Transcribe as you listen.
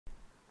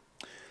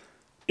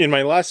In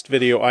my last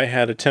video, I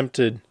had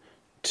attempted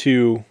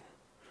to,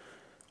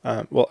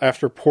 well,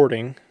 after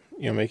porting,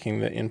 making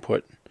the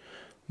input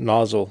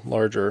nozzle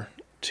larger,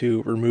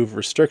 to remove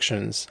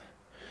restrictions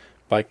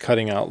by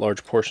cutting out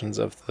large portions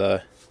of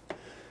the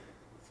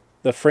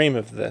frame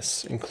of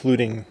this,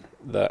 including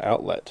the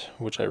outlet,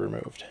 which I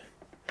removed.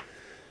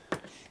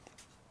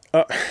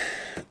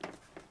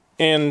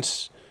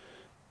 And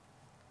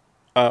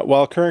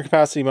while current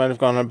capacity might have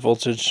gone up,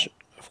 voltage,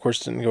 of course,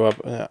 didn't go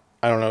up.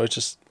 I don't know,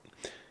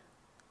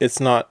 it's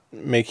not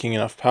making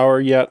enough power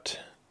yet.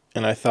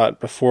 And I thought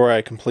before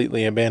I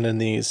completely abandon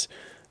these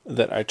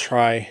that I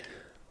try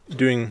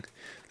doing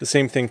the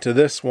same thing to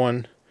this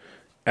one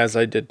as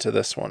I did to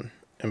this one,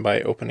 and by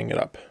opening it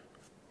up.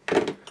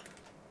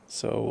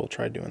 So we'll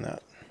try doing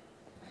that.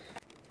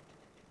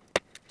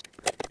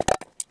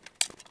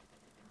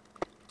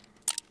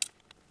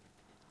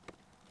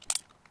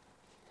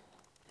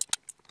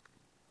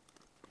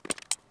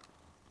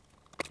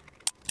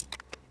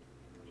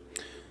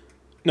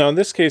 Now in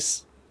this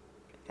case,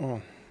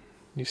 oh,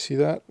 you see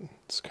that?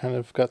 It's kind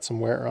of got some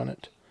wear on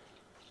it.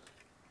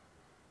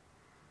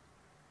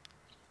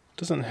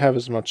 Doesn't have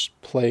as much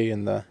play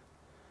in the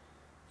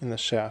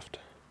shaft.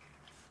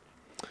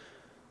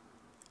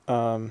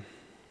 In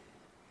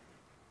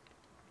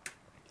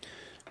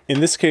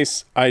this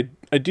case, I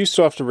do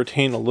still have to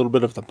retain a little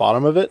bit of the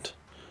bottom of it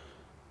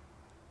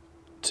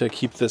to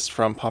keep this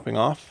from popping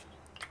off.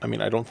 I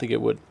mean, I don't think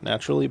it would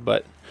naturally,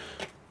 but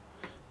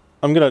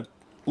I'm going to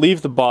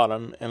leave the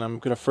bottom, and I'm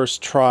going to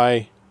first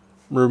try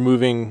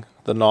removing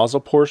the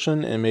nozzle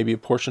portion and maybe a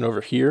portion over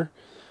here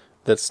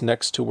that's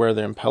next to where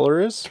the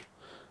impeller is.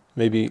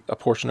 Maybe a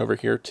portion over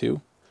here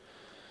too.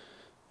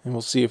 And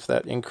we'll see if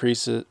that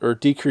increases or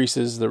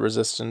decreases the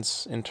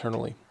resistance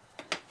internally.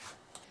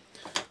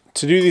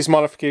 To do these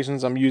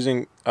modifications, I'm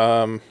using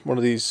one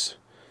of these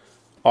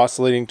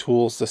oscillating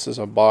tools. This is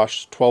a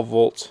Bosch 12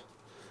 volt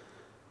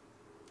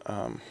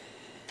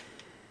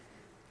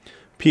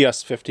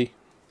PS50.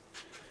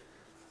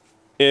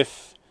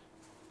 If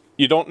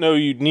you don't know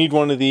you'd need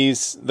one of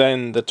these,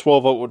 then the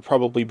 12 volt would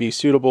probably be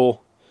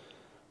suitable.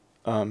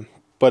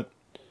 But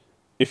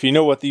if you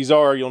know what these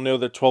are, you'll know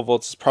that 12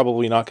 volts is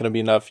probably not going to be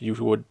enough. You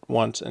would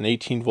want an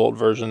 18 volt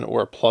version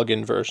or a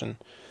plug-in version.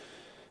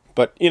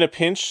 But in a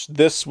pinch,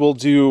 this will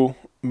do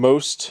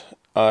most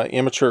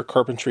amateur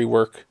carpentry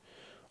work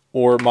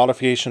or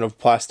modification of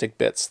plastic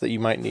bits that you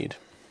might need.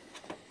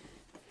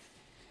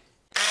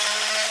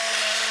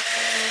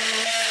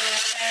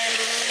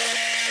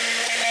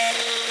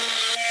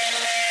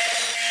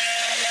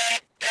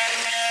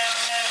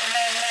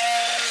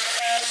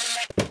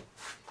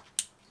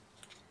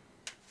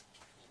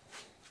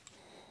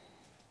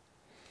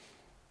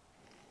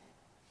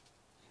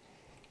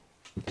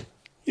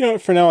 You know,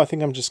 for now, I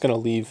think I'm just going to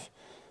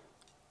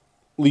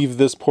leave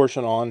this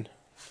portion on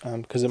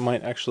because it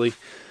might actually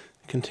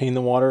contain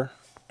the water,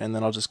 and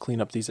then I'll just clean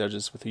up these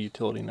edges with a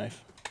utility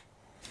knife.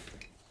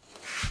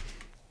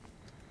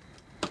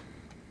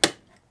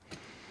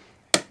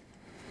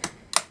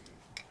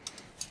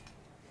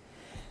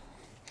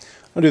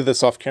 I'll do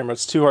this off camera.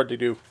 It's too hard to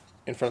do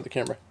in front of the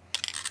camera.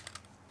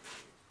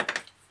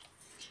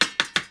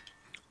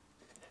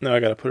 Now I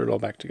got to put it all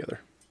back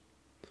together.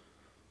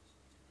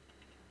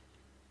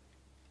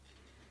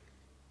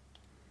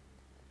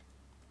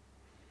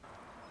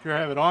 Here I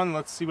have it on.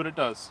 Let's see what it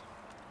does.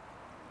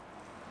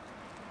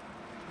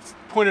 It's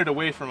pointed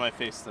away from my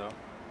face though.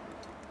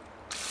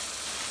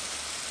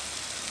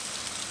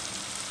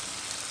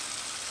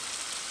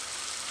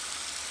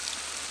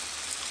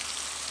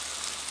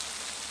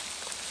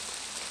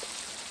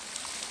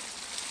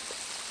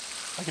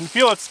 I can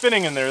feel it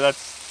spinning in there.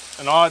 That's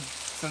an odd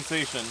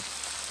sensation.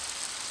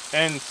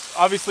 And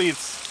obviously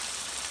it's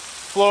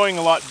flowing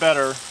a lot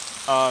better.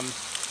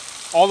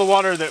 All the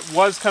water that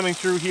was coming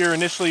through here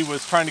initially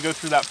was trying to go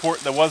through that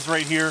port that was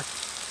right here,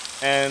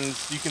 and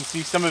you can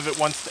see some of it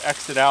wants to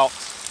exit out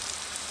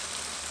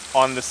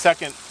on the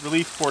second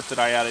relief port that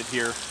I added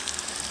here.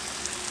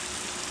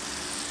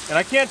 And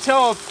I can't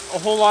tell if a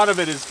whole lot of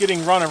it is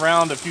getting run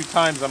around a few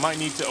times. I might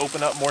need to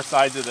open up more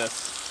sides of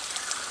this.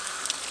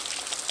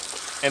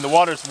 And the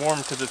water's warm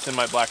because it's in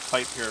my black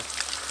pipe here.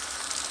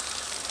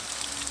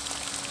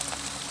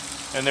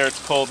 And there,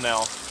 it's cold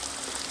now.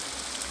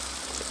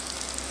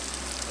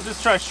 I'll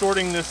just try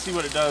shorting this, see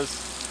what it does.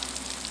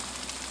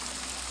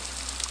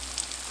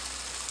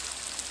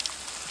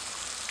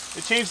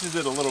 It changes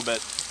it a little bit.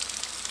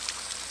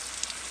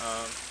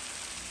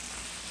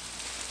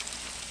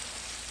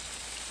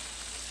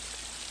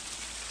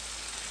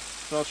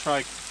 So I'll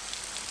try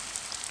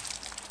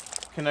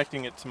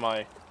connecting it to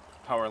my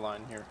power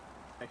line here.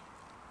 Okay.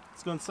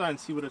 Let's go inside and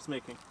see what it's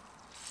making.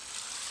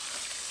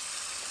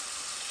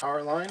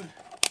 Power line,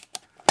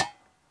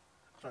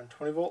 on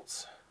 20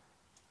 volts.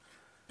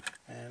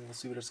 And we'll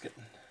see what it's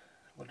getting,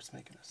 what it's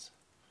making us.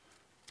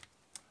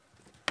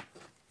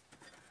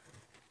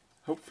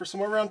 Hope for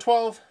somewhere around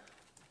 12.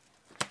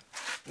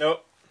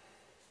 Nope.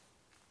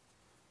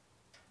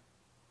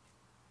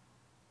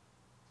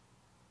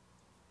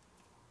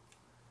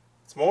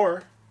 It's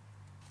more.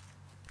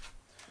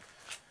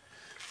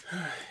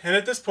 And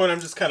at this point,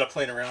 I'm just kind of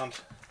playing around.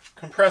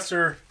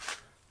 Compressor,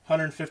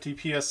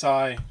 150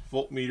 psi,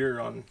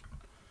 voltmeter on,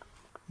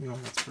 you know,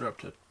 let's put it up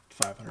to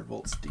 500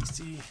 volts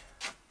DC.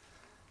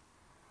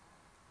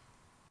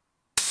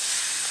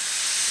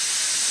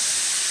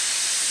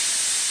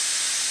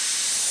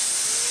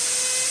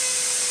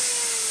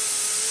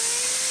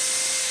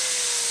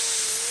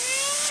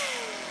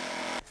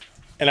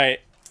 And I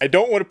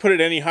don't want to put it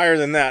any higher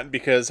than that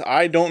because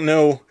I don't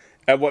know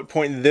at what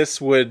point this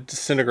would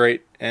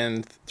disintegrate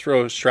and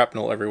throw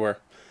shrapnel everywhere.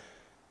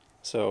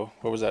 So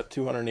what was that,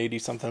 280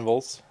 something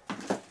volts?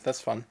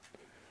 That's fun.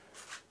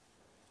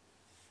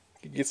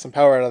 You could get some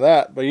power out of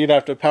that, but you'd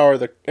have to power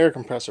the air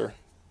compressor.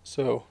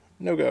 So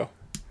no go.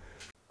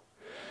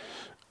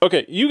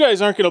 Okay, you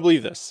guys aren't going to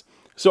believe this.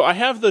 So I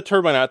have the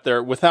turbine out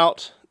there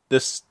without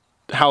this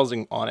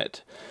housing on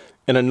it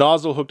and a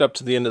nozzle hooked up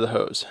to the end of the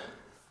hose.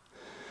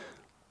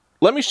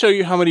 Let me show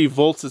you how many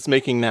volts it's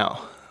making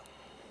now.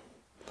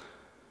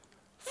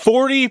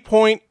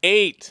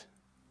 40.8.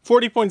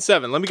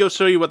 40.7. Let me go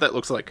show you what that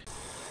looks like.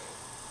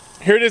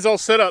 Here it is all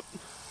set up.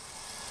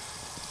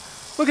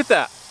 Look at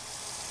that.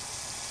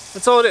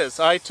 That's all it is.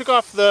 I took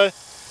off the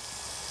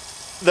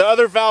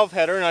other valve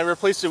header and I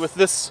replaced it with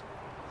this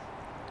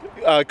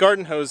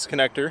garden hose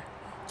connector.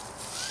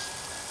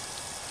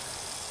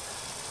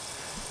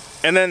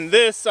 And then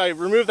this, I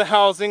removed the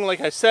housing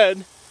like I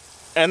said,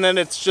 and then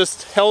it's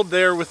just held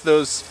there with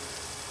those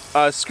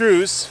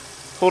screws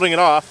holding it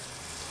off.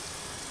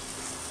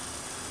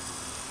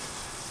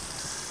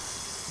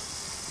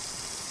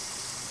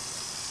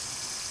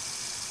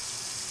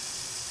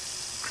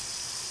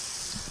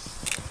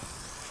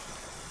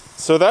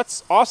 So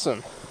that's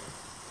awesome.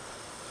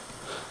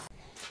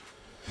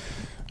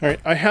 All right,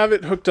 I have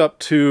it hooked up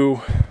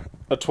to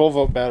a 12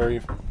 volt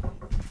battery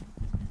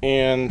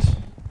and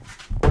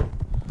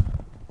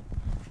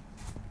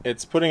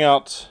it's putting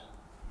out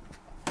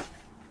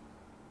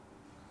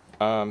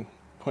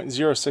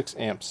 0.06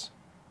 amps.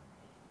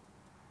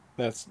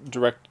 That's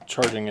direct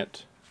charging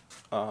it.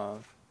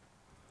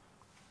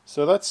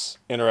 So that's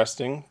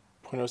interesting.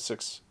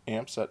 0.06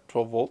 amps at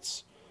 12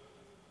 volts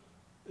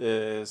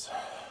is...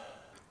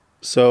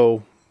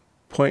 So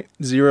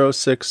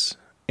 0.06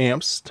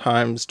 amps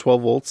times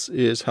 12 volts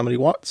is how many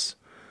watts?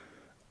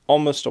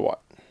 Almost a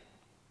watt.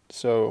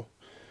 So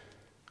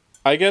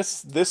I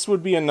guess this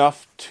would be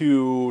enough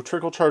to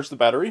trickle charge the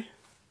battery,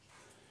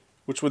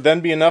 which would then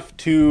be enough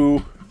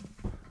to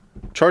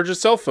charge a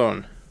cell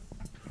phone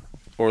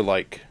or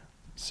like.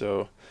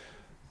 So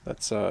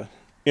that's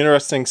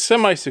interesting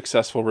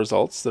semi-successful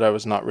results that I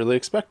was not really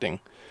expecting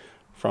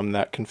from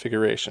that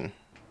configuration.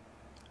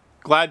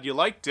 Glad you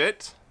liked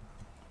it.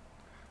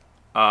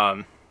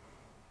 I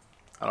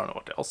don't know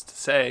what else to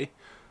say,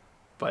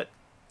 but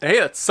hey,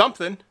 that's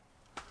something.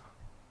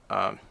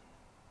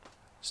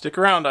 Stick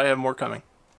around, I have more coming.